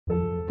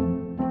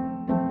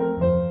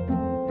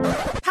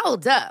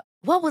Hold up.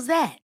 What was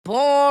that?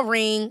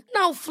 Boring.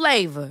 No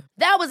flavor.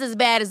 That was as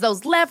bad as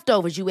those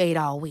leftovers you ate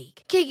all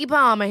week. Keke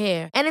Palmer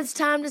here, and it's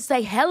time to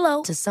say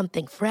hello to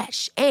something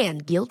fresh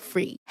and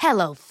guilt-free.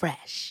 Hello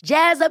Fresh.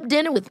 Jazz up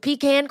dinner with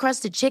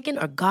pecan-crusted chicken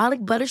or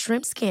garlic butter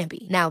shrimp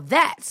scampi. Now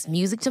that's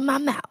music to my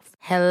mouth.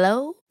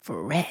 Hello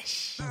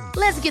Fresh.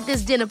 Let's get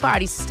this dinner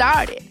party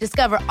started.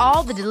 Discover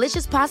all the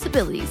delicious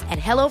possibilities at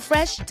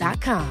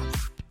hellofresh.com.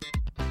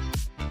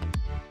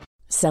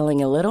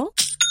 Selling a little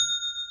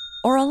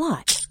or a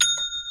lot?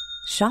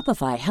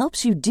 Shopify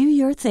helps you do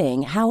your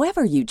thing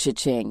however you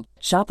cha-ching.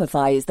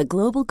 Shopify is the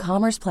global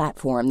commerce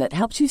platform that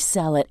helps you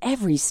sell at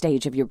every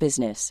stage of your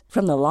business.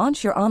 From the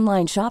launch your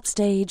online shop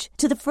stage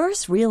to the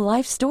first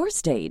real-life store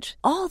stage,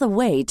 all the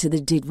way to the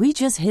did we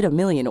just hit a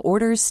million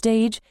orders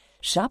stage.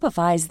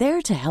 Shopify is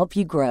there to help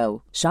you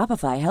grow.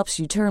 Shopify helps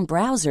you turn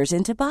browsers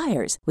into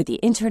buyers with the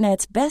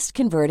internet's best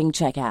converting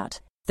checkout.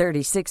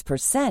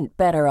 36%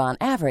 better on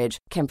average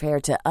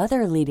compared to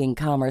other leading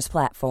commerce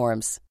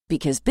platforms.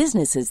 Because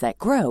businesses that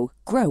grow,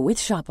 grow with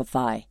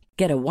Shopify.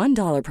 Get a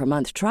 $1 per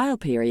month trial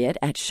period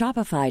at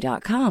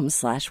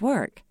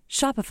shopify.com/work.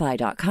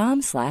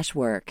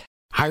 Shopify.com/work.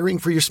 Hiring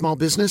for your small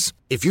business?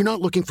 If you're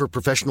not looking for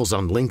professionals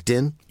on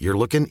LinkedIn, you're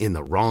looking in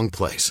the wrong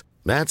place.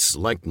 That's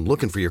like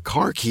looking for your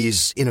car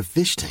keys in a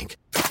fish tank.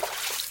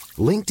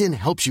 LinkedIn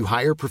helps you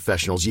hire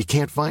professionals you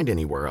can't find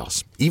anywhere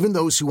else, even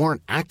those who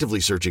aren't actively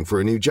searching for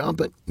a new job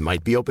but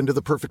might be open to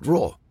the perfect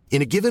role. In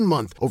a given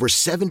month, over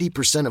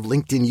 70% of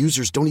LinkedIn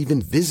users don't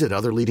even visit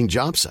other leading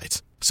job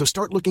sites. So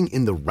start looking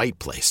in the right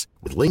place.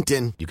 With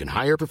LinkedIn, you can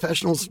hire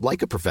professionals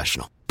like a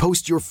professional.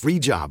 Post your free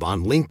job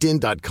on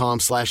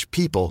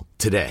linkedin.com/people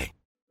today.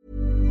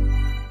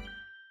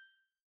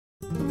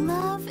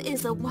 Love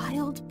is a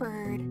wild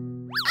bird.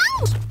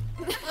 Ouch!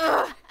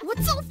 Ugh,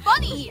 what's so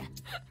funny?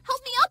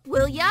 Help me up,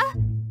 will ya?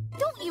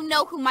 Don't you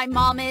know who my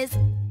mom is?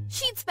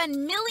 She'd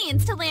spend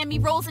millions to land me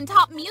roles in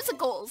top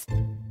musicals.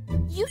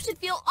 You should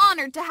feel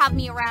honored to have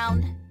me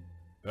around.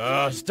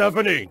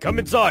 Stephanie, come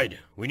inside.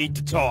 We need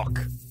to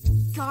talk.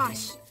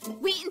 Gosh,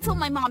 wait until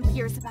my mom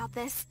hears about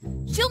this.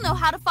 She'll know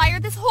how to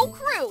fire this whole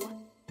crew.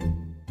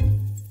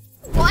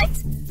 What?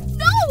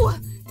 No!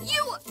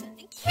 You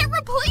can't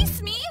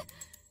replace me!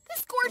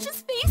 This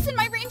gorgeous face and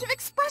my range of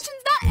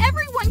expressions, not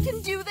everyone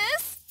can do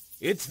this!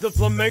 It's the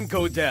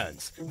flamenco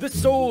dance, the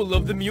soul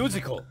of the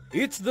musical.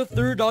 It's the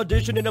third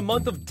audition in a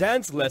month of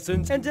dance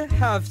lessons, and a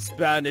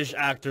half-Spanish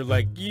actor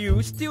like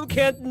you still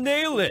can't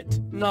nail it.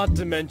 Not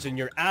to mention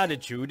your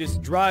attitude is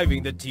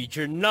driving the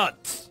teacher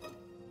nuts.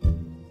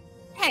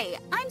 Hey,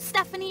 I'm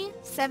Stephanie,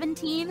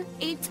 17,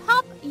 a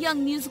top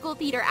young musical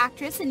theater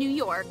actress in New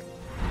York.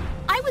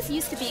 I was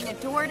used to being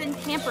adored and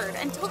pampered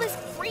until this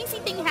crazy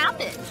thing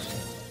happened.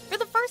 For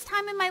the first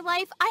time in my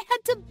life, I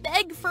had to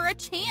beg for a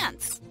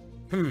chance.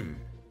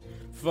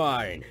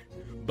 Fine,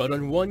 but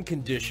on one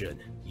condition.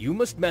 You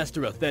must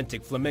master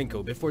authentic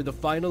flamenco before the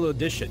final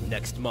audition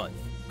next month.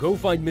 Go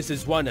find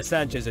Mrs. Juana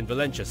Sanchez in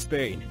Valencia,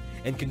 Spain,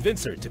 and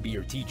convince her to be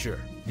your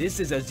teacher. This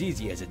is as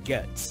easy as it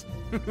gets.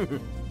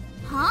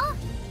 Huh?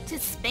 To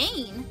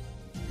Spain?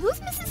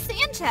 Who's Mrs.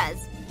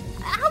 Sanchez?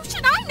 How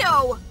should I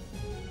know?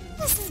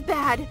 This is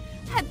bad.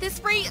 At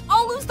this rate,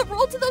 I'll lose the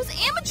role to those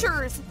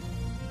amateurs.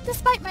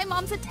 Despite my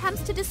mom's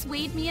attempts to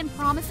dissuade me and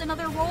promise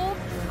another role,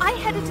 I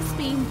headed to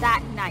Spain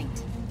that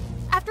night.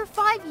 After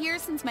 5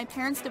 years since my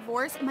parents'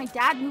 divorce and my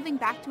dad moving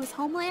back to his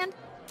homeland,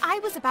 I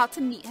was about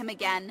to meet him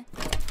again.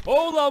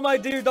 Hola, my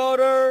dear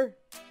daughter!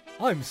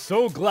 I'm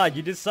so glad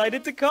you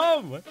decided to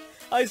come.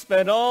 I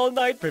spent all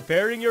night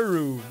preparing your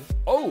room.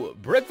 Oh,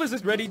 breakfast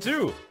is ready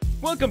too.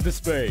 Welcome to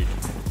Spain.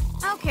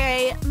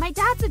 Okay, my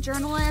dad's a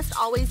journalist,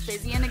 always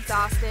busy and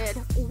exhausted.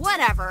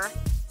 Whatever.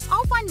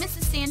 I'll find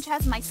Mrs.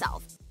 Sanchez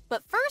myself.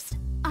 But first,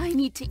 I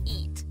need to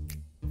eat.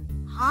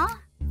 Huh?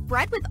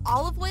 Bread with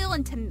olive oil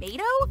and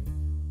tomato?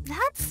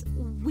 That's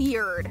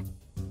weird.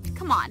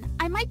 Come on,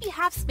 I might be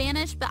half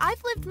Spanish, but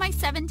I've lived my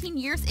 17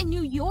 years in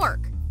New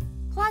York.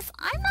 Plus,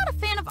 I'm not a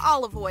fan of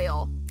olive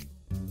oil.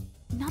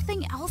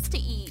 Nothing else to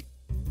eat.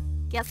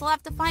 Guess I'll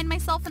have to find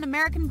myself an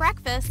American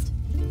breakfast.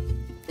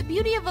 The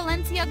beauty of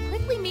Valencia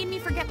quickly made me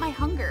forget my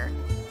hunger.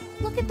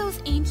 Look at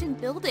those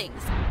ancient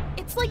buildings.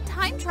 It's like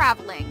time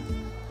traveling.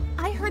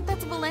 I heard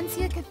that's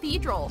Valencia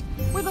Cathedral,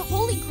 where the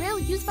Holy Grail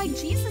used by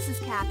Jesus is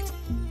kept.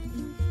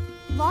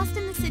 Lost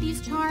in the city's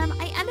charm,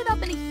 I ended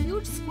up in a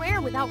huge square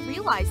without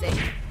realizing.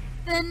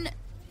 Then,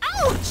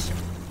 ouch!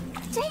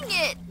 Dang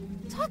it!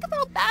 Talk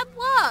about bad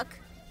luck!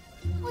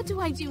 What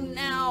do I do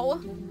now?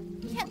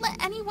 Can't let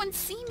anyone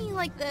see me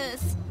like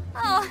this.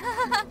 Oh,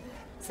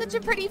 such a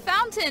pretty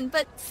fountain,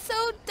 but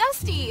so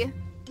dusty.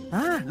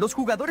 Los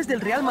jugadores del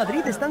Real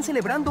Madrid están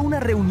celebrando una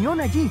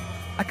reunión allí.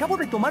 Acabo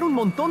de tomar un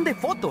montón de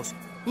fotos.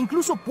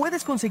 Incluso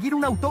puedes conseguir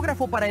un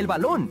autógrafo para el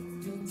balón.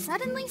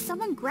 Suddenly,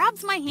 someone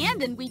grabs my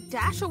hand and we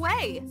dash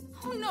away.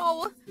 Oh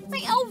no, my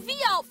LV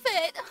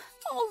outfit!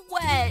 All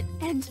wet.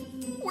 And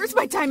where's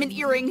my diamond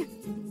earring?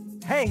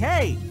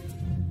 Hey!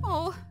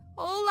 Oh,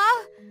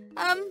 hola?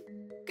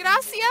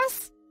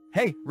 Gracias?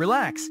 Hey,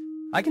 relax.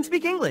 I can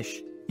speak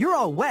English. You're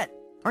all wet.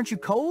 Aren't you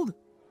cold?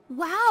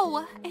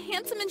 Wow, a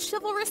handsome and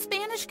chivalrous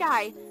Spanish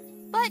guy.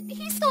 But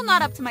he's still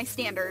not up to my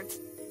standards.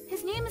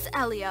 His name is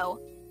Elio.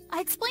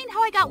 I explained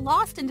how I got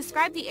lost and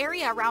described the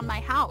area around my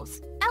house.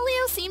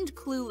 Elio seemed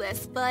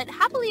clueless, but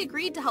happily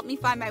agreed to help me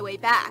find my way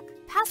back.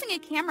 Passing a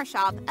camera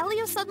shop,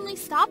 Elio suddenly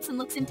stops and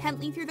looks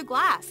intently through the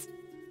glass.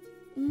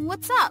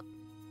 What's up?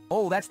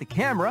 Oh, that's the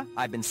camera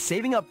I've been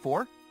saving up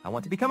for. I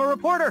want to become a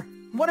reporter.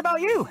 What about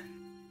you?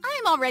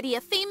 I am already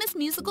a famous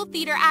musical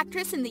theater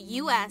actress in the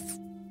U.S.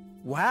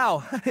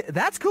 Wow,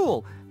 that's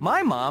cool.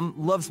 My mom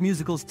loves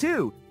musicals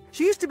too.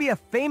 She used to be a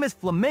famous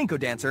flamenco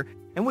dancer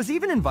and was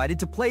even invited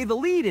to play the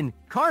lead in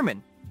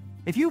Carmen.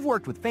 If you've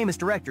worked with famous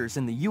directors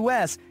in the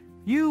U.S.,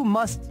 you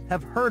must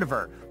have heard of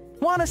her.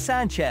 Juana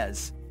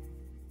Sanchez.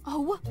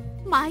 Oh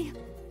my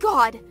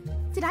God!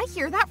 Did I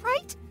hear that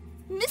right?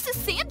 Mrs.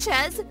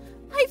 Sanchez!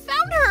 I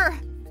found her!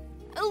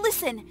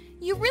 Listen,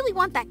 you really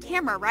want that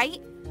camera,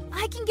 right?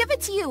 I can give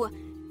it to you.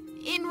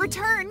 In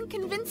return,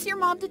 convince your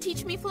mom to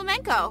teach me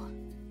flamenco.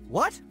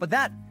 What?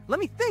 Let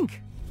me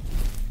think.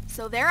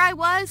 So there I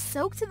was,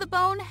 soaked to the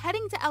bone,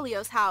 heading to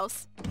Elio's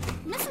house.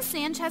 Mrs.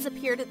 Sanchez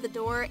appeared at the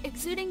door,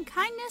 exuding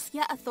kindness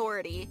yet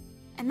authority.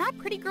 And that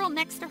pretty girl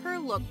next to her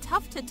looked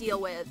tough to deal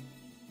with.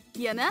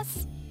 ¿Quién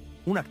es?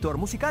 Un actor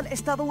musical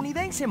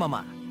estadounidense,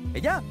 mamá.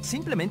 Ella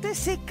simplemente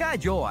se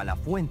cayó a la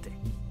fuente.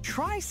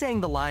 Try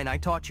saying the line I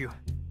taught you.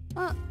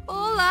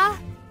 Hola.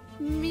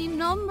 Mi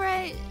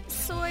nombre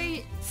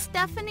soy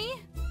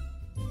Stephanie.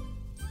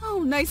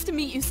 Oh, nice to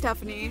meet you,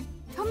 Stephanie.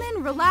 Come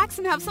in, relax,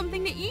 and have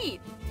something to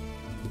eat.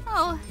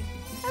 Oh,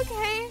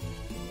 okay.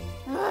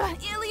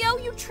 Elio,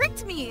 you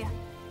tricked me!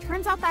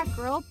 Turns out that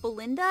girl,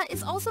 Belinda,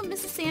 is also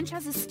Mrs.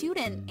 Sanchez's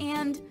student,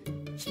 and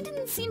she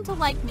didn't seem to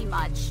like me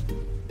much.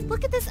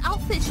 Look at this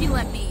outfit she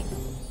lent me.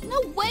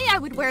 No way I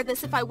would wear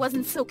this if I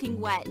wasn't soaking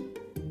wet.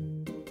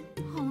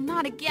 Oh,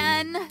 not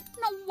again.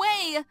 No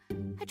way.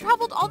 I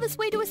traveled all this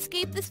way to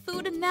escape this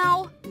food and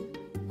now...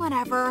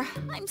 Whatever.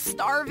 I'm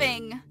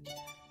starving.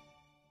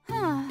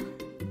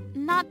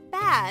 Not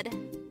bad.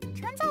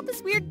 Turns out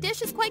this weird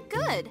dish is quite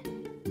good.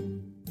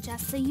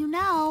 Just so you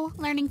know,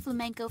 learning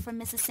flamenco from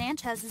Mrs.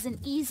 Sanchez isn't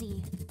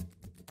easy.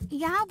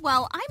 Yeah,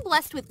 well, I'm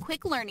blessed with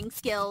quick learning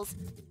skills.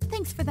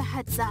 Thanks for the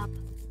heads up.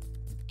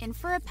 In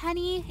for a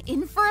penny,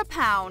 in for a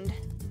pound.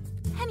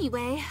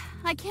 Anyway,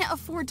 I can't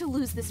afford to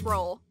lose this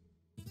role.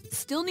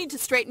 Still need to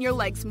straighten your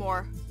legs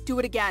more. Do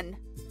it again.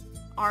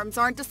 Arms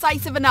aren't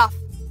decisive enough.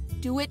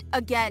 Do it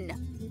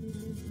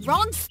again.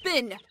 Wrong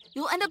spin.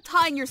 You'll end up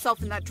tying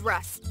yourself in that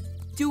dress.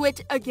 Do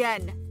it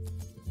again.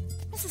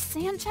 Mrs.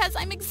 Sanchez,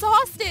 I'm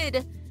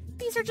exhausted.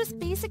 These are just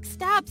basic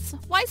steps.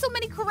 Why so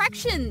many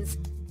corrections?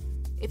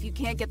 If you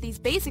can't get these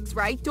basics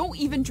right, don't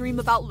even dream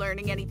about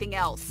learning anything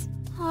else.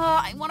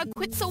 I want to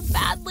quit so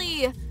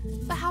badly.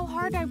 But how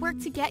hard I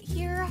worked to get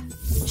here?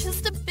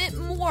 Just a bit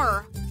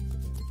more.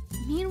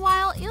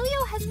 Meanwhile,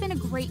 Elio has been a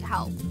great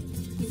help.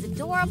 He's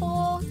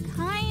adorable,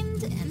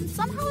 kind, and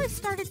somehow I've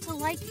started to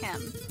like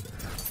him.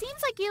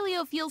 Seems like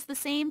Elio feels the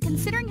same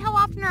considering how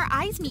often our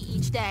eyes meet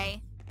each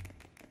day.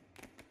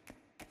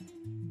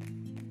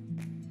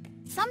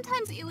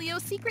 Sometimes Elio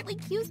secretly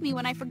cues me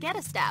when I forget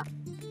a step.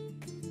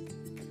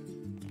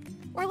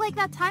 Or like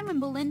that time when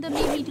Belinda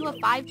made me do a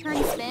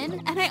 5-turn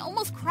spin and I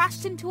almost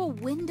crashed into a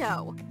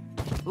window.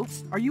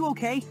 Oops, are you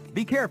okay?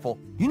 Be careful.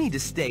 You need to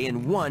stay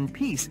in one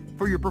piece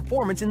for your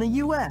performance in the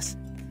U.S.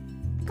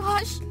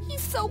 Gosh,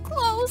 he's so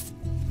close.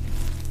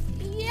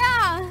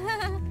 Yeah,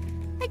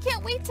 I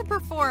can't wait to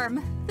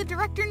perform. The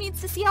director needs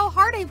to see how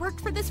hard I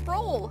worked for this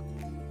role.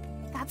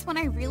 That's when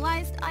I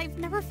realized I've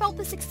never felt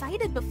this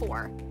excited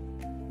before.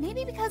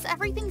 Maybe because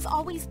everything's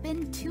always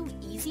been too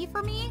easy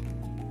for me?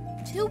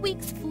 2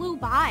 weeks flew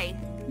by.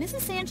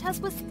 Mrs. Sanchez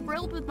was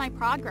thrilled with my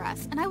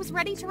progress, and I was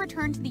ready to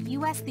return to the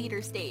U.S.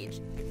 theater stage.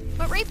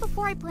 But right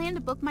before I planned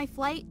to book my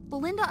flight,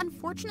 Belinda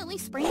unfortunately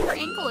sprained her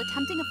ankle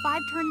attempting a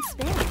 5-turn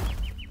spin.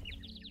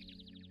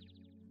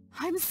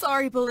 I'm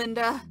sorry,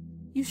 Belinda.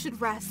 You should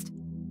rest.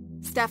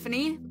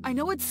 Stephanie, I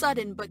know it's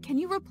sudden, but can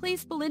you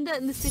replace Belinda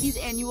in the city's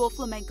annual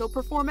flamenco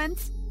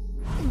performance?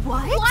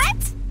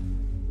 What?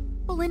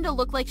 Belinda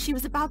looked like she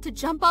was about to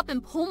jump up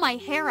and pull my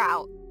hair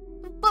out.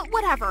 But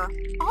whatever.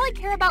 All I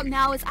care about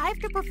now is I have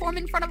to perform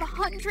in front of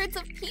hundreds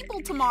of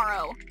people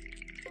tomorrow.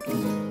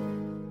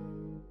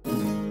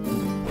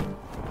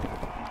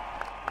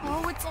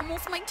 Oh, it's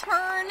almost my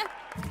turn.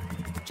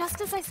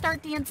 Just as I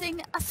start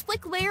dancing, a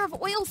slick layer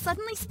of oil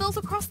suddenly spills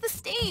across the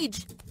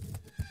stage.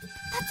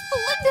 That's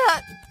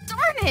Belinda!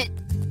 Darn it!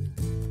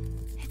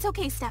 It's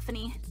okay,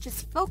 Stephanie.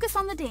 Just focus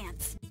on the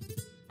dance.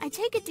 I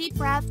take a deep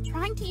breath,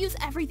 trying to use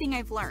everything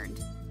I've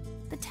learned.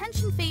 The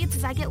tension fades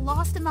as I get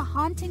lost in the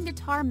haunting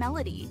guitar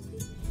melody.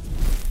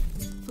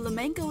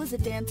 Flamenco is a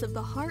dance of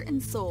the heart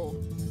and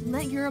soul.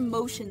 Let your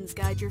emotions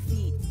guide your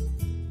feet.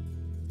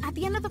 At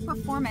the end of the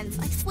performance,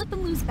 I slip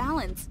and lose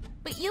balance,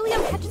 but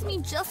Elio catches me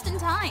just in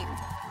time.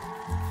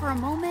 For a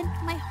moment,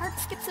 my heart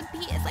skips a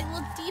beat as I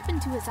look deep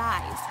into his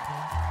eyes.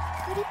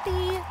 Could it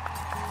be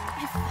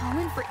I've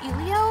fallen for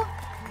Elio?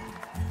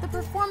 The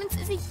performance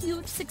is a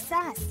huge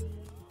success.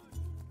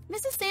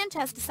 Mrs.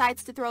 Sanchez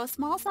decides to throw a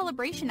small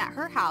celebration at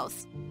her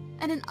house,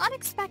 and an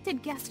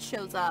unexpected guest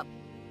shows up.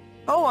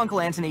 Oh, Uncle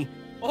Anthony.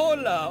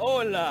 Hola,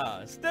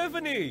 hola!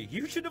 Stephanie,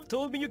 you should have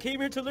told me you came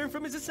here to learn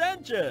from Mrs.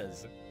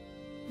 Sanchez.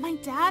 My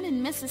dad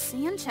and Mrs.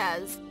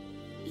 Sanchez.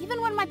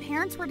 Even when my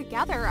parents were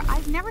together,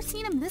 I've never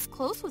seen him this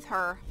close with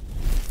her.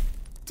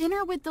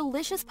 Dinner with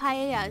delicious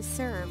paella is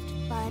served,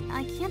 but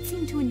I can't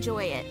seem to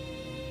enjoy it.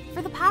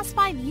 For the past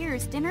 5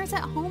 years, dinners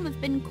at home have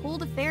been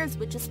cold affairs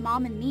with just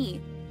Mom and me,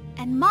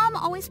 and Mom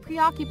always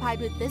preoccupied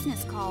with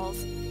business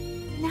calls.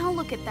 Now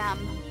look at them,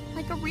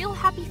 like a real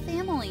happy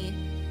family.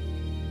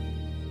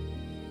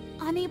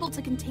 Unable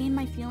to contain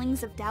my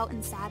feelings of doubt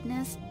and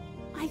sadness,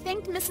 I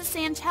thanked Mrs.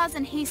 Sanchez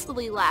and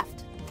hastily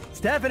left.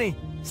 Stephanie!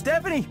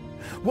 Stephanie!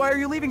 Why are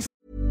you leaving?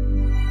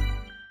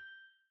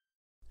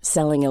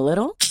 Selling a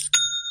little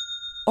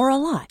or a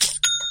lot?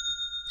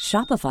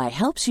 Shopify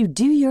helps you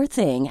do your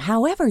thing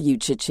however you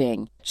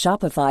cha-ching.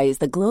 Shopify is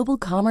the global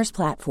commerce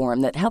platform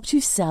that helps you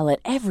sell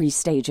at every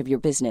stage of your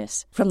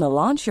business. From the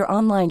launch your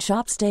online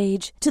shop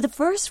stage to the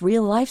first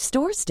real-life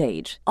store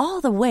stage,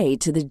 all the way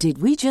to the did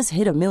we just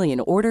hit a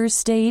million orders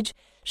stage.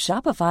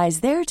 Shopify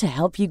is there to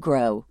help you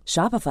grow.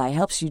 Shopify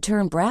helps you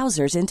turn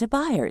browsers into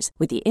buyers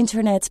with the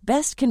internet's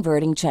best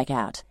converting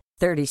checkout.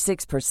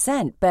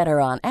 36%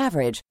 better on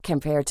average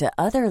compared to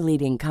other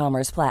leading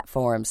commerce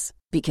platforms.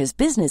 Because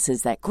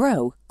businesses that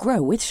grow,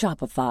 grow with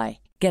Shopify.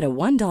 Get a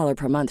 $1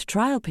 per month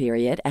trial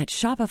period at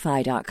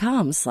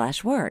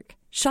shopify.com/work.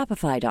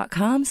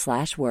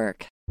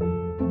 Shopify.com/work.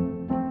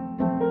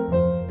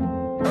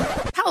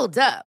 Hold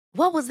up.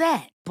 What was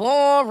that?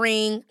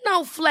 Boring.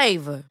 No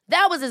flavor.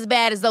 That was as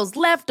bad as those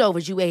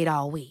leftovers you ate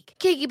all week.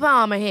 Keke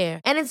Palmer here,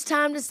 and it's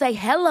time to say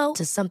hello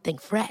to something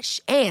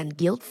fresh and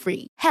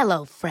guilt-free.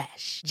 Hello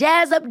Fresh.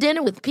 Jazz up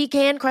dinner with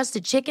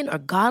pecan-crusted chicken or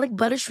garlic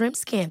butter shrimp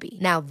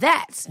scampi. Now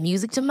that's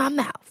music to my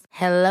mouth.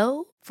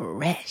 Hello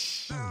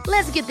Fresh.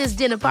 Let's get this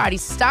dinner party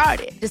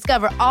started.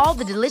 Discover all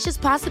the delicious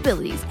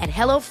possibilities at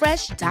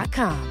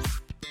hellofresh.com.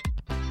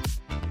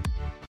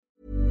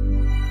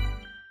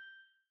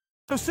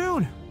 So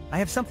soon! I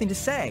have something to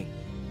say.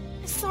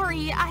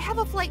 Sorry, I have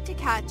a flight to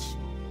catch.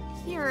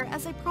 Here,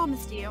 as I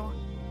promised you.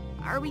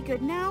 Are we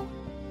good now?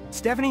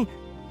 Stephanie,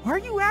 why are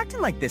you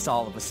acting like this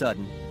all of a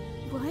sudden?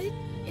 What?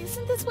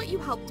 Isn't this what you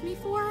helped me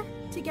for?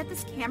 To get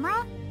this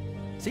camera?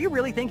 So you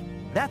really think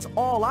that's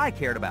all I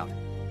cared about?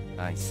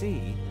 I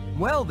see.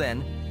 Well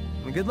then,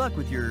 good luck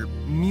with your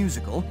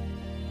musical.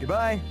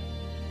 Goodbye.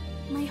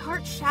 My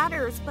heart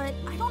shatters, but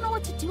I don't know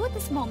what to do at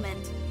this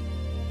moment.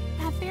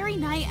 That very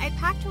night, I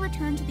packed to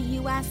return to the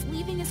U.S.,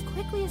 leaving as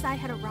quickly as I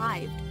had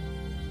arrived.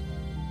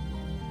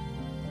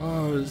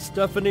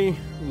 Stephanie,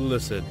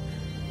 listen.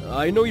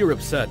 I know you're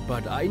upset,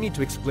 but I need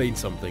to explain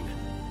something.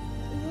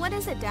 What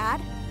is it, Dad?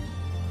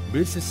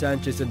 Mrs.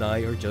 Sanchez and I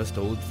are just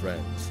old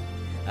friends.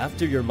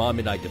 After your mom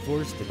and I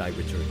divorced and I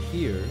returned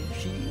here,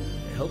 she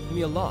helped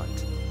me a lot.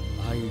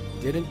 I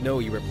didn't know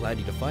you were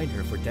planning to find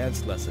her for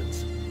dance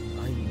lessons.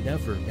 I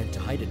never meant to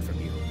hide it from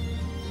you.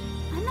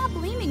 I'm not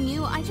blaming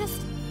you, I just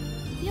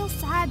feel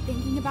sad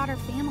thinking about our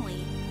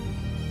family.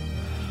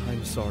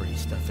 I'm sorry,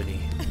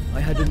 Stephanie. I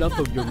had enough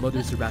of your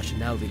mother's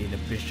irrationality and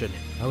ambition.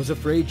 I was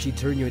afraid she'd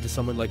turn you into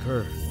someone like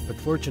her. But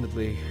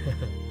fortunately,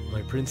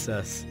 my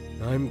princess,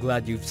 I'm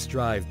glad you've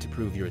strived to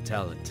prove your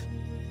talent.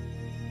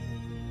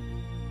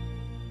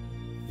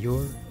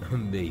 You're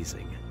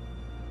amazing.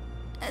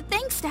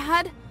 Thanks,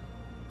 Dad.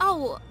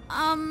 Oh,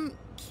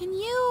 can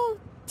you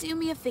do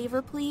me a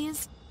favor,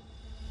 please?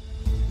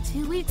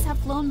 2 weeks have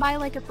flown by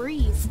like a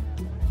breeze.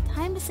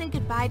 Time to say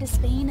goodbye to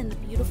Spain and the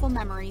beautiful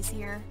memories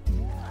here.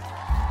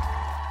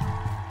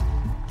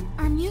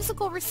 Our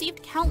musical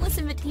received countless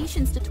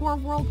invitations to tour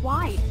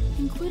worldwide,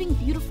 including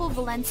beautiful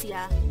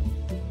Valencia.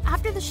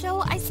 After the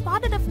show, I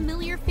spotted a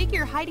familiar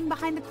figure hiding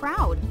behind the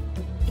crowd.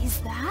 Is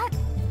that?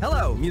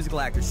 Hello,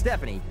 musical actor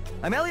Stephanie.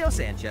 I'm Elio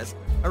Sanchez,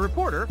 a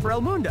reporter for El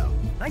Mundo.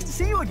 Nice to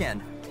see you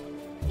again.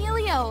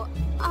 Elio,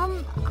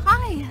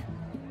 hi.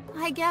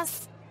 I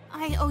guess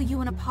I owe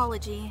you an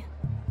apology.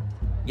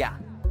 Yeah,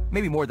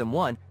 maybe more than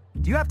one.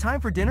 Do you have time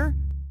for dinner?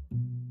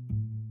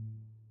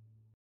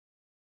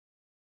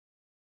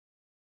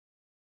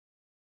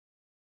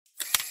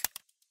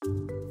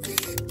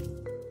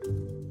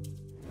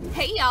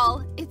 Hey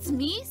y'all, it's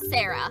me,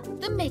 Sarah,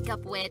 the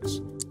makeup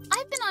witch.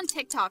 I've been on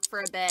TikTok for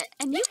a bit,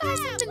 and you guys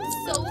have been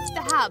so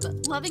fab,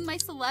 loving my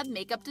celeb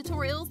makeup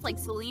tutorials like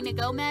Selena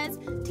Gomez,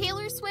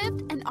 Taylor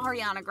Swift, and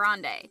Ariana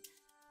Grande.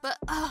 But,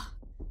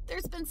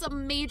 there's been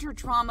some major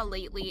drama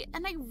lately,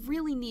 and I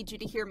really need you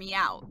to hear me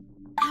out.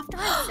 After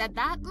I said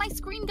that, my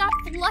screen got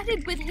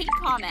flooded with hate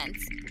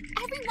comments.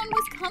 Everyone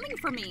was coming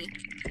for me.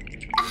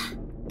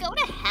 Go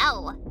to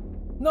hell.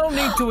 No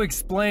need to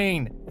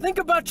explain. Think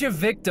about your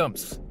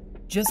victims.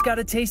 Just got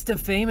a taste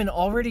of fame and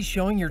already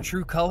showing your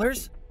true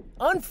colors?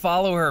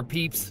 Unfollow her,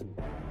 peeps.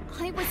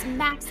 I was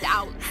maxed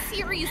out,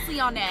 seriously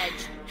on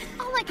edge.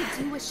 All I could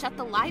do was shut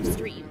the live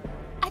stream.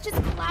 I just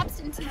collapsed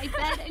into my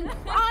bed and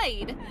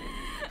cried.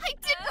 I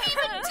didn't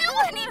even do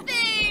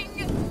anything!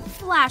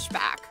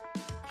 Flashback.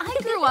 I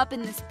grew up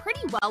in this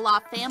pretty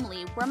well-off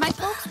family where my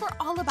folks were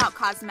all about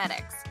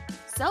cosmetics.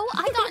 So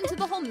I got into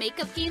the whole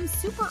makeup game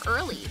super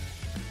early.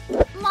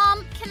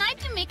 Mom, can I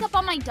do makeup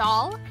on my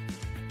doll?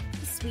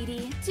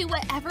 Sweetie, do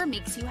whatever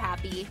makes you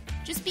happy.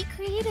 Just be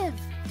creative.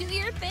 Do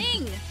your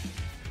thing.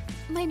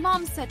 My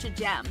mom's such a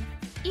gem.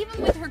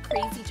 Even with her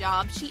crazy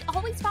job, she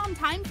always found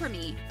time for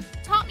me.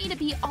 Taught me to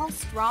be all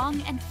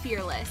strong and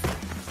fearless.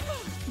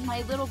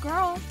 My little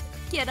girl,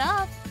 get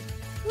up.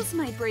 Who's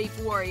my brave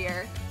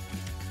warrior?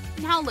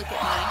 Now look at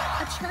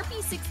me, a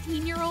chirpy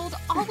 16-year-old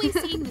always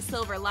seeing the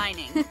silver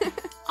lining.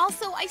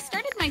 Also, I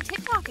started my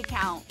TikTok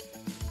account.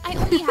 I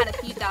only had a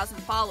few thousand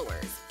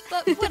followers,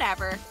 but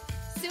whatever.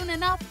 Soon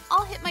enough,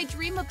 I'll hit my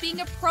dream of being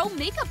a pro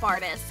makeup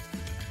artist.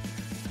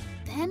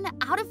 Then,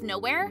 out of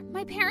nowhere,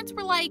 my parents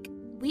were like,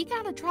 we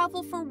gotta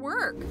travel for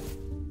work.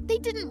 They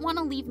didn't want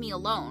to leave me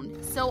alone,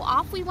 so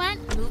off we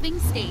went, moving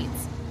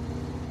states.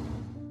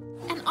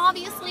 And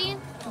obviously,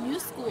 new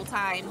school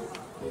time.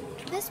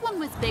 This one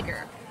was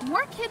bigger,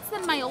 more kids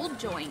than my old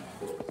joint.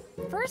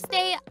 First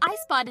day, I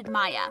spotted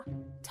Maya,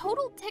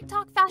 total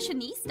TikTok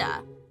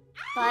fashionista.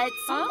 But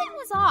something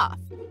was off.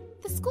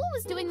 The school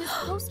was doing this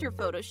poster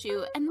photo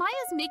shoot and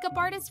Maya's makeup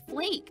artist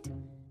flaked.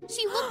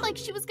 She looked like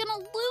she was gonna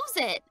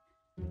lose it.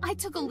 I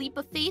took a leap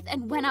of faith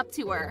and went up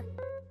to her.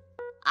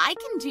 I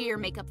can do your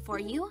makeup for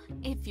you,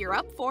 if you're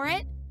up for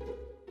it.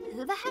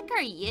 Who the heck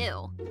are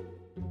you?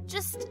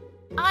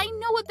 I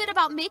know a bit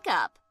about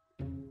makeup.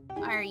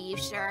 Are you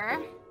sure?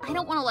 I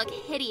don't want to look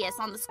hideous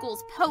on the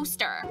school's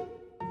poster.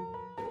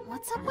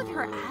 What's up with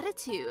her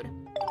attitude?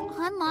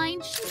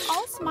 Online, she's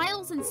all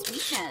smiles and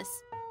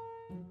sweetness.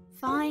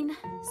 Fine,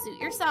 suit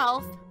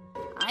yourself.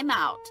 I'm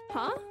out.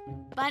 Huh?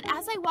 But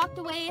as I walked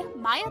away,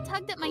 Maya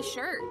tugged at my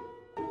shirt.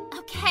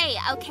 Okay,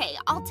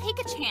 I'll take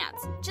a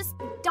chance. Just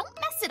don't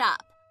mess it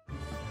up.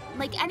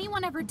 Like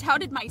anyone ever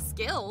doubted my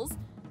skills,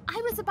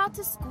 I was about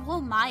to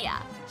school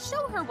Maya,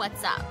 show her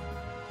what's up.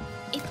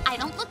 If I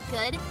don't look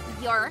good,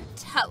 you're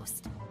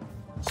toast.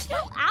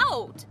 Chill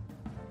out.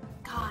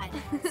 God,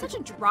 such a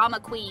drama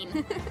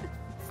queen.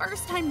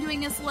 First time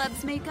doing a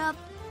celeb's makeup?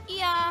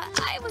 Yeah,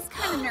 I was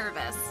kind of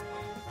nervous.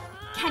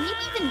 Can you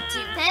even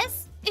do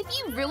this? If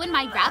you ruin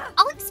my rep,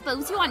 I'll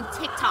expose you on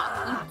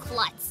TikTok, you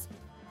klutz.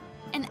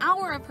 An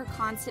hour of her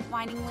constant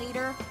whining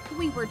later,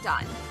 we were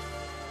done.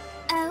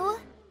 Oh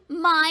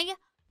my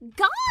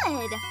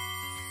God!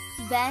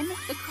 Then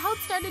the crowd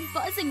started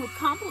buzzing with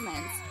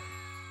compliments.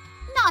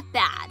 Not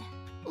bad.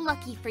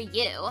 Lucky for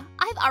you,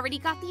 I've already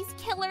got these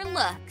killer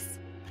looks.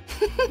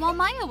 While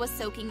Maya was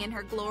soaking in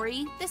her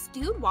glory, this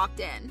dude walked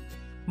in.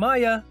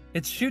 Maya,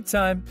 it's shoot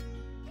time.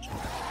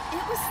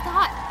 It was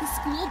Scott, the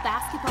school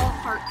basketball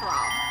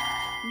heartthrob.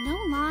 No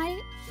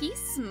lie, he's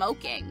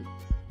smoking.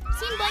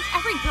 Seemed like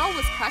every girl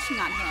was crushing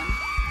on him,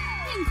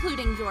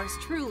 including yours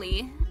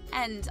truly,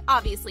 and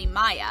obviously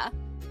Maya.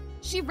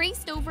 She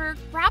raced over,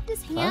 grabbed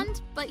his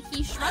hand, but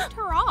he shrugged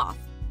her off.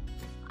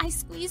 I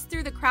squeezed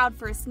through the crowd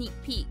for a sneak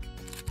peek.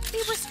 They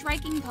were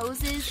striking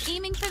poses,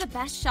 aiming for the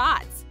best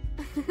shots.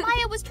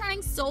 Maya was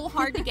trying so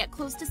hard to get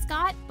close to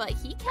Scott, but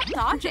he kept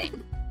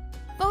dodging.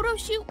 Photo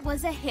shoot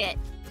was a hit.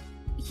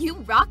 You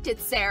rocked it,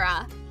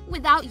 Sarah.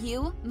 Without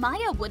you,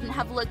 Maya wouldn't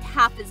have looked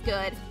half as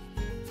good.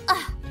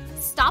 Ugh,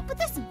 stop with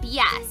this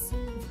BS.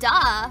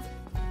 Duh.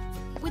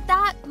 With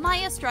that,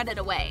 Maya strutted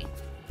away.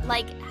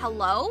 Like,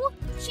 hello?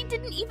 She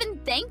didn't even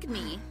thank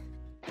me.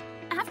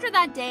 After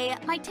that day,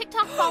 my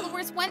TikTok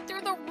followers went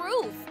through the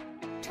roof.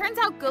 Turns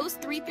out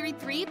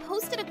Ghost333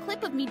 posted a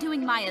clip of me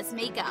doing Maya's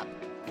makeup.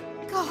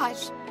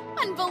 Gosh,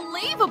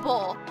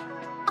 unbelievable!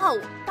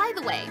 Oh, by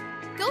the way,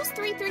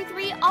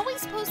 Ghost333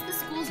 always posts the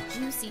school's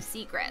juicy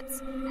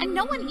secrets, and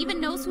no one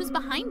even knows who's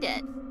behind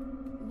it.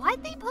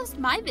 Why'd they post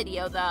my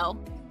video, though?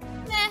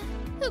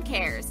 Who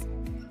cares?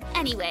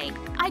 Anyway,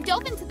 I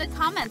dove into the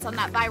comments on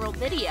that viral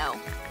video.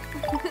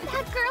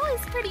 That girl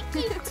is pretty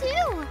cute,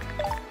 too!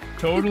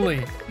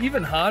 Totally.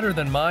 Even hotter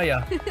than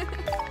Maya.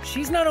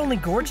 She's not only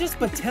gorgeous,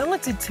 but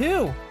talented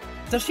too.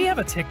 Does she have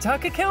a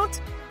TikTok account?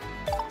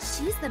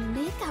 She's the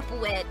makeup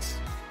witch.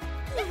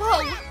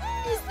 Whoa,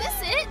 is this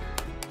it?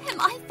 Am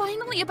I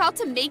finally about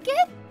to make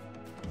it?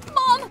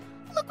 Mom,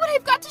 look what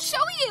I've got to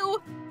show you!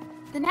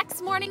 The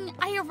next morning,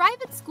 I arrive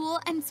at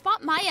school and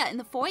spot Maya in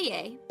the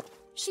foyer.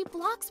 She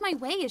blocks my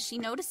way as she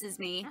notices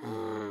me.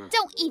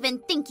 Don't even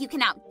think you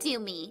can outdo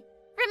me.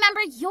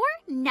 Remember, you're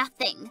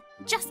nothing.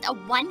 Just a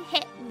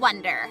one-hit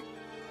wonder.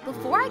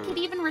 Before I could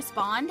even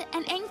respond,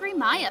 an angry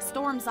Maya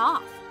storms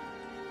off.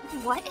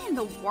 What in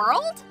the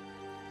world?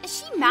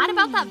 Is she mad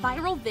about that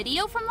viral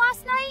video from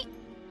last night?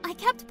 I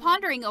kept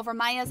pondering over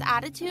Maya's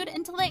attitude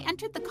until I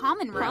entered the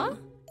common room.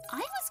 I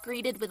was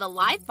greeted with a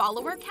live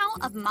follower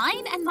count of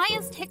mine and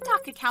Maya's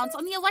TikTok accounts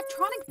on the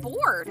electronic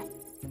board.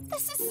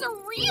 This is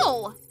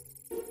surreal!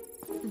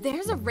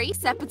 There's a race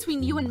set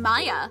between you and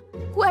Maya.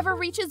 Whoever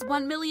reaches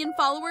 1 million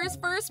followers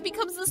first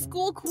becomes the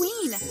school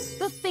queen,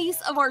 the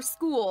face of our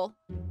school.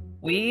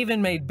 We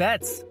even made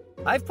bets.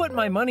 I've put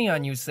my money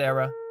on you,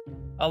 Sarah.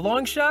 A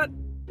long shot,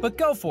 but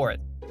go for it.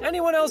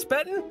 Anyone else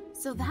betting?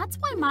 So that's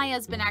why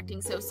Maya's been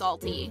acting so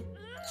salty.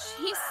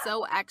 She's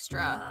so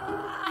extra.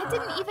 I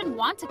didn't even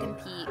want to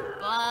compete,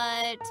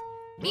 but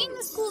being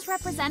the school's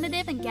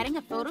representative and getting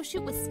a photo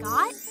shoot with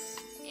Scott,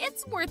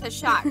 it's worth a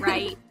shot,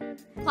 right?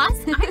 Plus,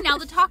 I'm now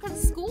the talk of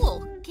the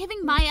school,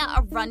 giving Maya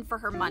a run for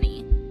her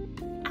money.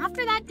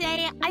 After that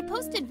day, I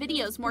posted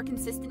videos more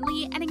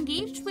consistently and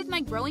engaged with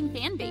my growing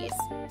fan base.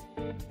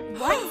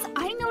 Once,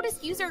 I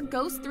noticed user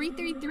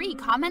Ghost333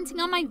 commenting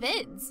on my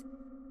vids.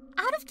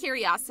 Out of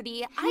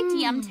curiosity, I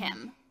DM'd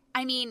him.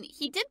 I mean,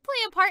 he did play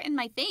a part in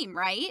my fame,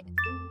 right?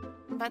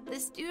 But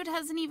this dude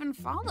hasn't even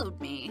followed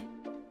me.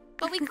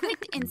 But we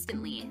clicked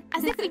instantly,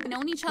 as if we'd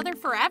known each other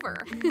forever.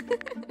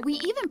 We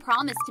even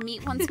promised to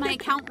meet once my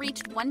account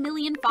reached 1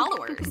 million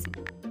followers.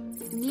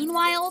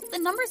 Meanwhile, the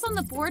numbers on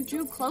the board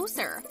drew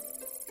closer.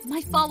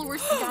 My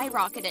followers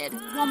skyrocketed,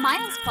 while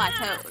Maya's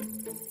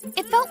plateaued.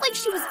 It felt like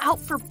she was out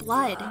for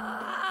blood.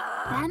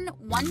 Then,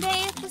 one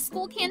day, the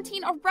school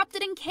canteen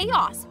erupted in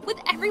chaos, with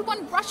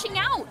everyone rushing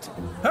out.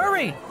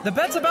 Hurry! The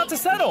bet's about to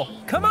settle!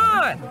 Come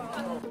on!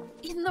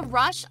 In the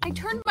rush, I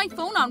turned my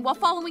phone on while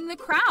following the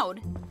crowd.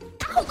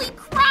 Holy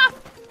crap!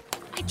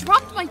 I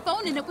dropped my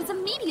phone and it was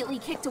immediately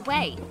kicked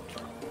away.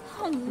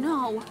 Oh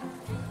no.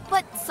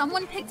 But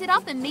someone picked it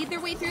up and made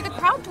their way through the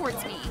crowd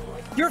towards me.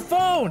 Your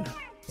phone!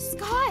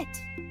 Scott!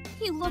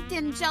 He looked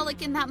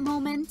angelic in that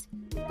moment,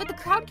 but the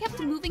crowd kept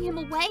moving him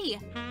away.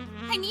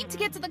 I need to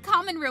get to the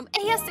common room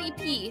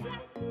ASAP.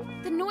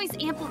 The noise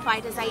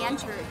amplified as I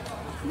entered.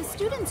 The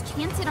students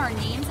chanted our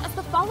names as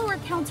the follower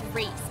counts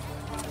raced.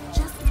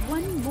 Just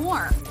one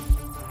more.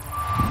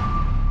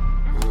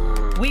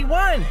 We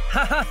won!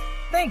 Haha!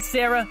 Thanks,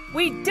 Sarah.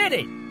 We did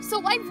it!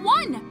 So I've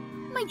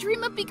won! My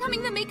dream of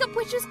becoming the makeup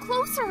witch is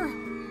closer.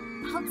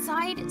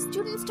 Outside,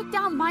 students took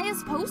down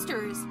Maya's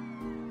posters.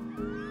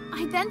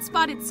 I then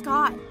spotted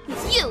Scott.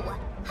 You!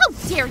 How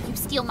dare you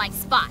steal my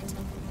spot?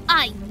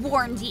 I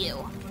warned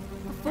you.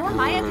 Before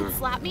Maya could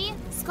slap me,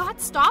 Scott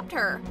stopped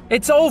her.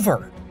 It's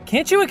over.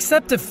 Can't you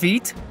accept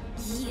defeat?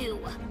 You!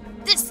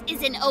 This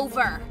isn't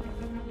over.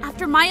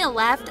 After Maya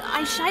left,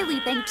 I shyly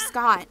thanked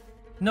Scott.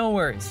 No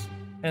worries.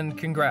 And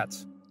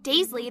congrats.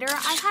 Days later,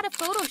 I had a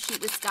photo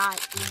shoot with Scott.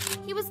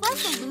 He was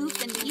less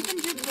aloof and even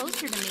drew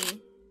closer to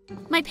me.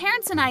 My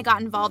parents and I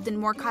got involved in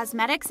more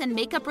cosmetics and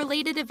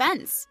makeup-related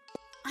events.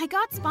 I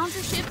got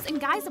sponsorships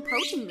and guys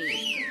approaching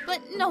me,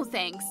 but no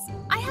thanks.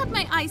 I had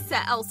my eyes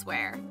set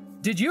elsewhere.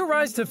 Did you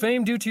rise to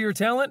fame due to your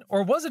talent,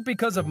 or was it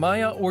because of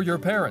Maya or your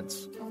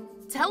parents?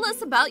 Tell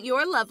us about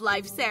your love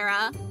life,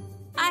 Sarah.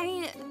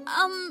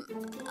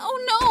 Oh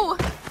no!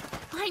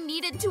 I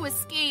needed to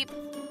escape.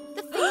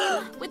 The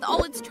fame, with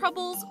all its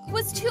troubles,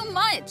 was too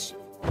much.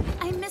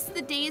 I missed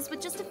the days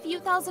with just a few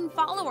thousand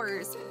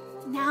followers.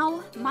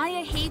 Now,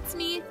 Maya hates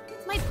me,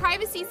 my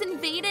privacy's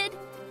invaded.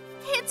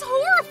 It's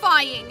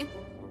horrifying!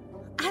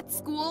 At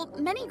school,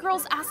 many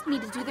girls asked me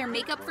to do their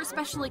makeup for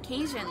special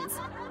occasions,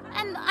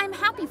 and I'm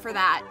happy for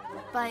that.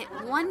 But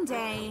one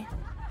day...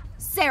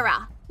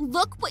 Sarah,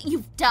 look what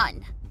you've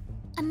done!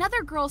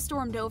 Another girl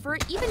stormed over,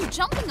 even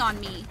jumping on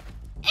me.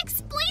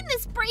 Explain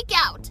this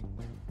breakout!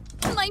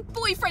 My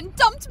boyfriend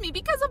dumped me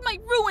because of my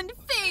ruined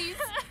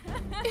face!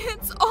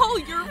 It's all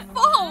your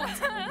fault!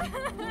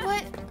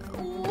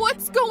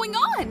 What's going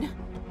on?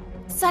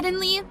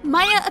 Suddenly,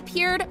 Maya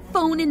appeared,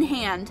 phone in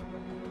hand.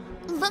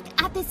 Look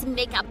at this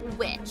makeup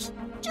witch.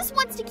 Just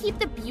wants to keep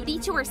the beauty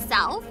to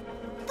herself?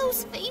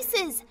 Those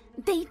faces,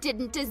 they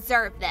didn't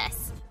deserve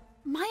this.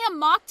 Maya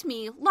mocked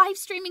me, live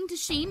streaming to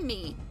shame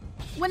me.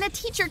 When a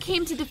teacher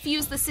came to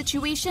defuse the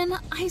situation,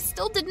 I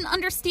still didn't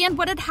understand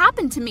what had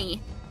happened to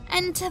me.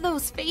 And to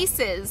those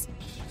faces.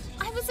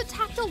 I was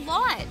attacked a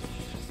lot.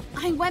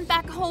 I went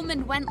back home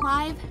and went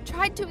live,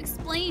 tried to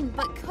explain,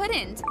 but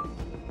couldn't.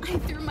 I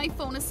threw my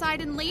phone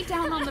aside and lay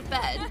down on the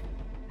bed.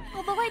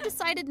 Although I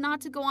decided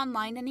not to go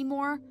online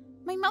anymore,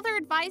 my mother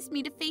advised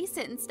me to face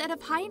it instead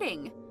of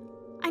hiding.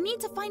 I need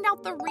to find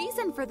out the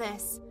reason for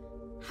this.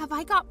 Have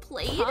I got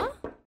played? Huh?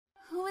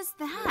 Who is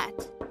that?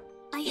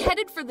 I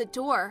headed for the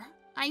door.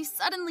 I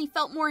suddenly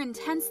felt more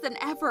intense than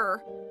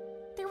ever.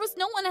 There was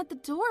no one at the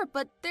door,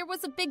 but there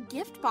was a big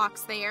gift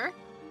box there.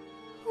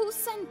 Who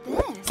sent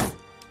this?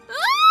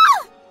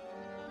 Ah!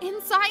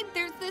 Inside,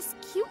 there's this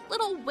cute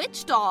little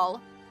witch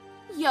doll.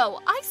 Yo,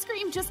 I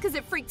screamed just because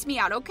it freaked me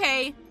out,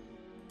 okay?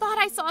 Thought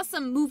I saw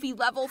some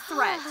movie-level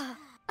threat.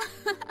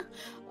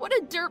 What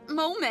a derp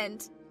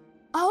moment.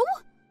 Oh?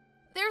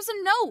 There's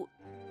a note.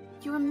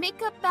 Your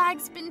makeup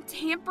bag's been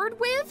tampered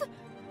with?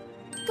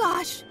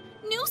 Gosh,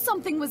 knew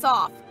something was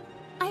off.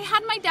 I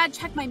had my dad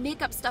check my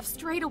makeup stuff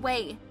straight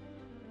away.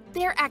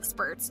 They're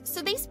experts,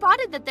 so they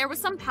spotted that there was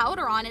some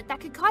powder on it that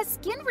could cause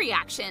skin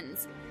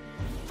reactions.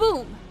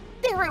 Boom!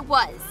 There it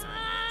was.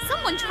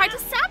 Someone tried to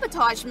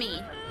sabotage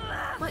me.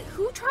 But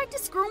who tried to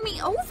screw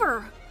me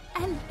over?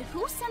 And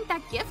who sent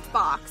that gift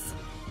box?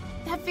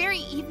 That very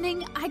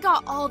evening, I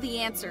got all the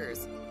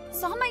answers.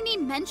 Saw my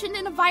name mentioned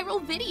in a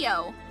viral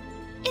video.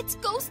 It's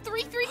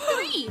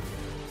Ghost333.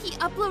 He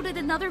uploaded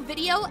another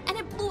video and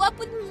it blew up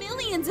with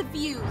millions of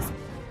views.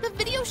 The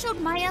video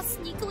showed Maya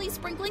sneakily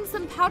sprinkling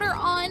some powder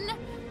on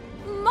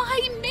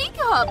my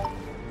makeup.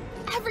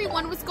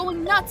 Everyone was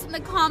going nuts in the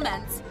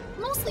comments,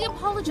 mostly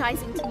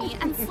apologizing to me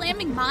and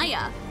slamming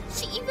Maya.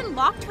 She even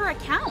locked her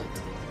account.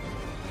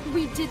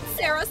 We did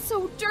Sarah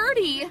so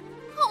dirty.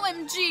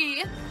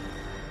 OMG.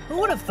 Who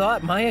would have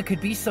thought Maya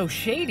could be so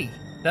shady?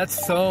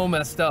 That's so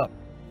messed up.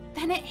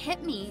 Then it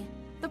hit me.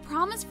 The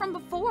promise from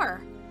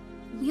before.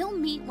 We'll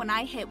meet when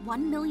I hit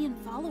 1 million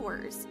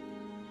followers.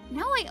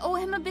 Now I owe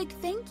him a big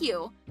thank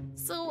you,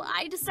 so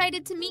I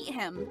decided to meet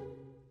him.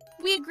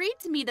 We agreed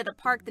to meet at a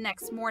park the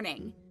next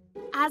morning.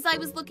 As I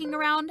was looking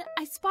around,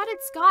 I spotted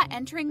Scott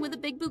entering with a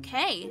big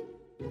bouquet.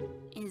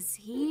 Is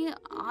he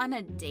on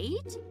a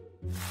date?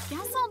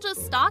 Guess I'll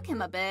just stalk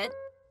him a bit.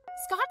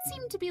 Scott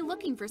seemed to be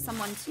looking for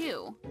someone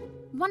too.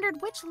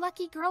 Wondered which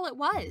lucky girl it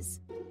was.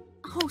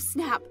 Oh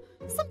snap,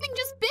 something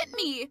just bit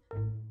me.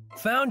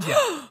 Found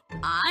you.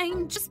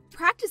 I'm just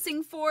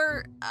practicing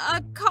for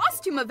a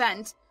costume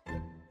event.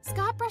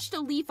 Scott brushed a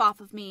leaf off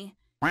of me.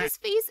 His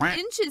face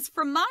inches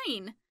from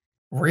mine.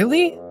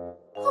 Really?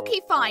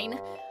 Okay, fine.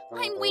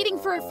 I'm waiting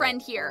for a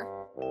friend here.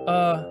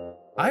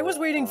 I was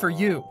waiting for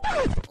you.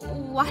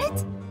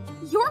 What?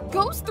 You're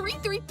Ghost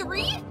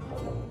 333?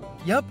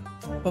 Yup,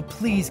 but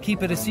please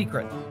keep it a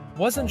secret.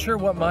 Wasn't sure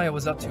what Maya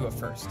was up to at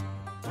first.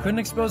 Couldn't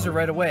expose her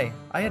right away.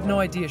 I had no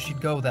idea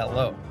she'd go that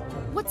low.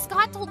 What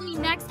Scott told me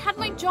next had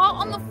my jaw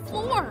on the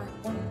floor.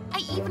 I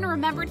even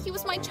remembered he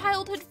was my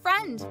childhood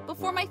friend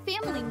before my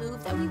family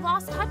moved and we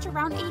lost touch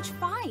around age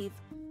 5.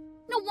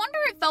 No wonder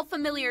it felt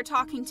familiar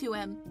talking to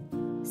him.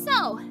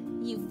 So,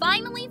 you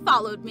finally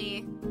followed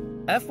me.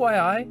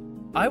 FYI,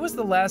 I was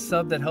the last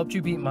sub that helped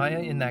you beat Maya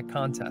in that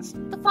contest.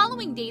 The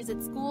following days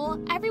at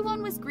school,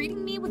 everyone was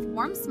greeting me with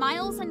warm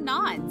smiles and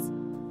nods.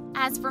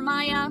 As for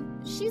Maya,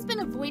 she's been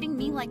avoiding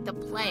me like the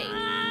plague.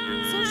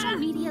 Social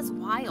media's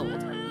wild.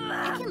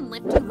 It can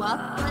lift you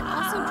up, but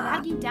also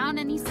drag you down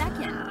any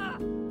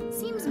second.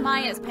 Seems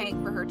Maya's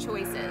paying for her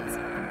choices.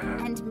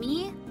 And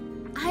me?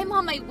 I'm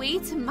on my way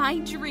to my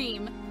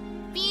dream.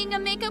 Being a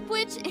makeup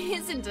witch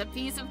isn't a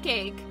piece of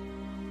cake.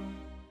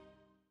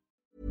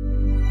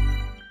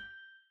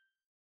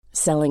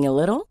 Selling a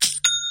little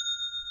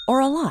or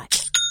a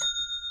lot?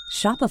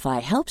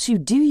 Shopify helps you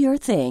do your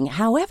thing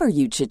however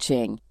you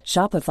cha-ching.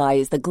 Shopify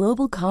is the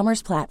global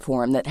commerce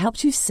platform that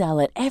helps you sell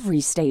at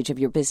every stage of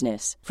your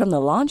business. From the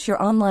launch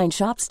your online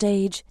shop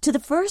stage to the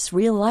first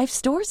real-life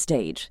store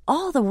stage,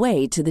 all the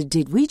way to the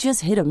did we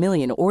just hit a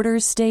million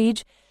orders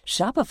stage.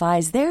 Shopify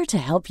is there to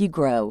help you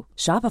grow.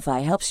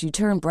 Shopify helps you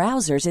turn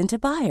browsers into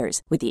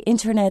buyers with the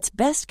internet's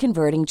best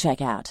converting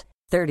checkout.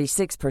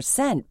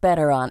 36%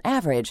 better on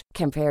average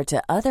compared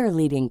to other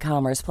leading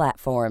commerce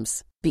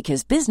platforms.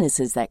 Because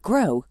businesses that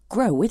grow,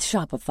 grow with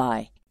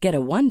Shopify. Get a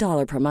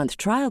 $1 per month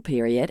trial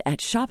period at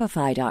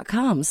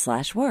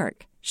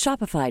shopify.com/work.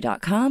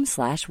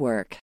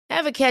 Shopify.com/work.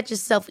 Ever catch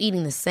yourself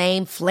eating the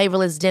same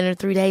flavorless dinner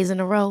 3 days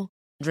in a row?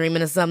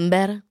 Dreaming of something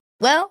better?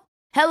 Well,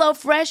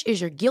 HelloFresh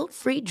is your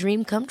guilt-free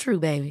dream come true,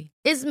 baby.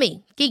 It's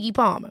me, Keke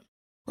Palmer.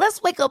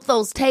 Let's wake up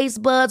those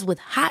taste buds with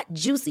hot,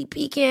 juicy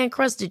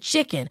pecan-crusted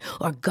chicken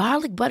or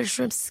garlic butter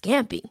shrimp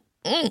scampi.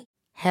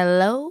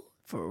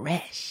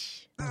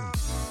 HelloFresh.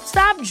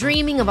 Stop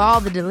dreaming of all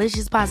the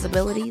delicious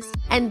possibilities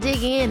and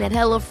dig in at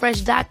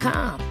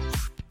HelloFresh.com.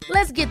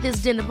 Let's get this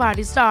dinner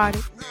party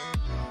started.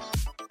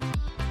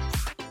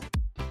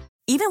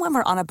 Even when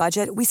we're on a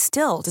budget, we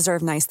still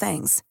deserve nice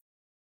things.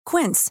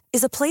 Quince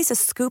is a place to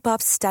scoop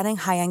up stunning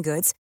high-end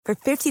goods for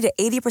 50 to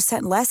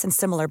 80% less than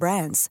similar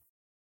brands.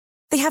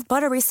 They have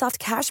buttery soft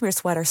cashmere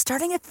sweaters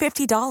starting at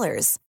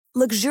 $50,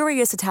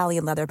 luxurious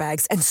Italian leather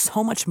bags, and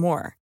so much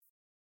more.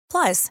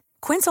 Plus,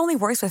 Quince only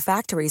works with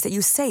factories that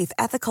use safe,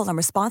 ethical, and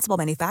responsible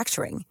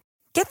manufacturing.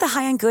 Get the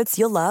high-end goods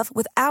you'll love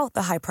without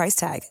the high price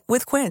tag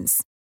with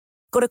Quince.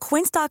 Go to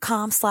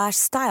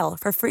quince.com/style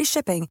for free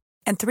shipping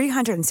and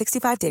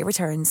 365-day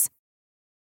returns.